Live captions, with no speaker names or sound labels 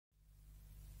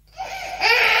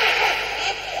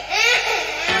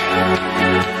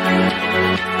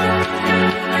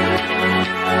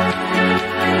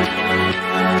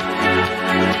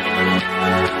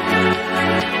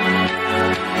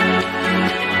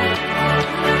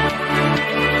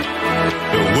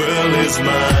is mine.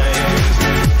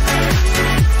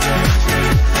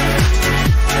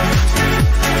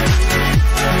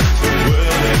 The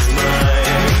world is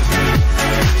mine.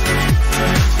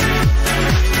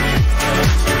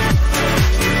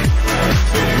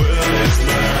 The world is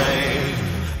mine.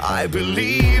 I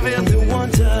believe in the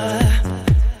wonder.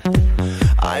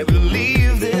 I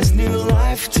believe there's new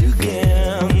life to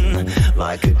gain.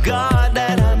 Like a god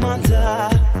that I'm under.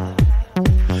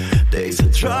 Days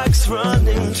of drugs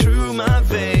running through my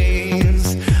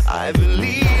veins. I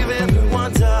believe in the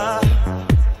wonder.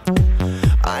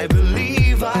 I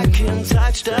believe I can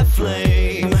touch the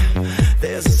flame.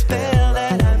 There's a spell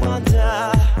that I'm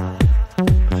under.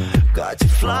 Got to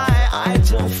fly, I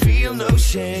don't feel no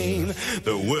shame.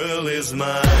 The world is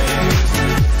mine.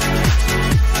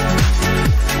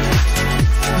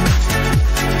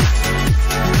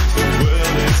 The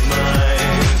world is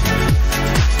mine.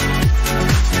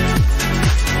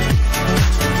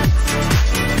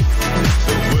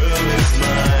 The world is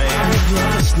mine. I've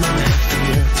lost my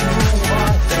fear to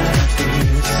what that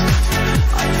is.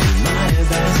 I do my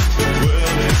best. The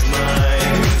world is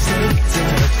mine. Take the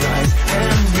prize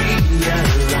and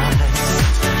realize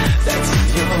that's in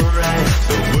your eyes.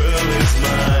 The world is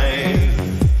mine.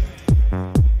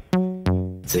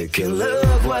 Take a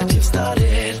look what you've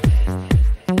started.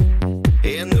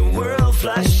 In the world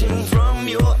flashing from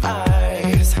your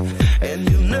eyes, and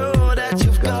you know that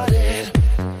you've got it.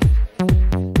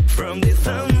 From the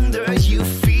thunder you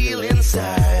feel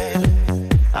inside,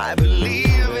 I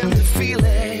believe in the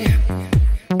feeling.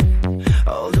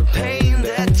 All the pain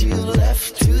that you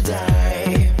left to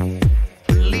die.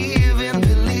 Believe in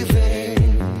believing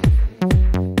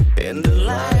in the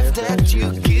life that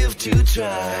you give to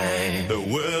try. The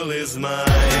world is mine.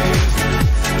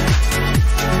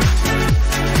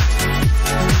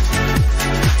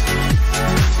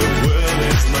 The world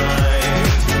is mine.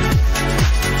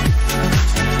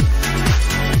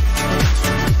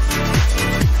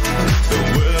 The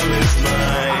world is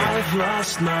mine. I've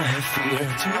lost my fear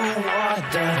to what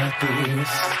that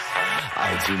is. I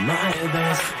do my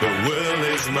best. The world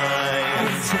is mine.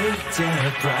 I take the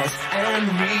prize and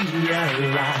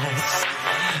realize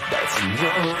that's in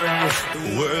your eyes. The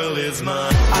world is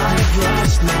mine. I've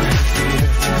lost my fear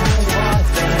to what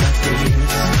that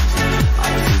is.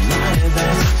 I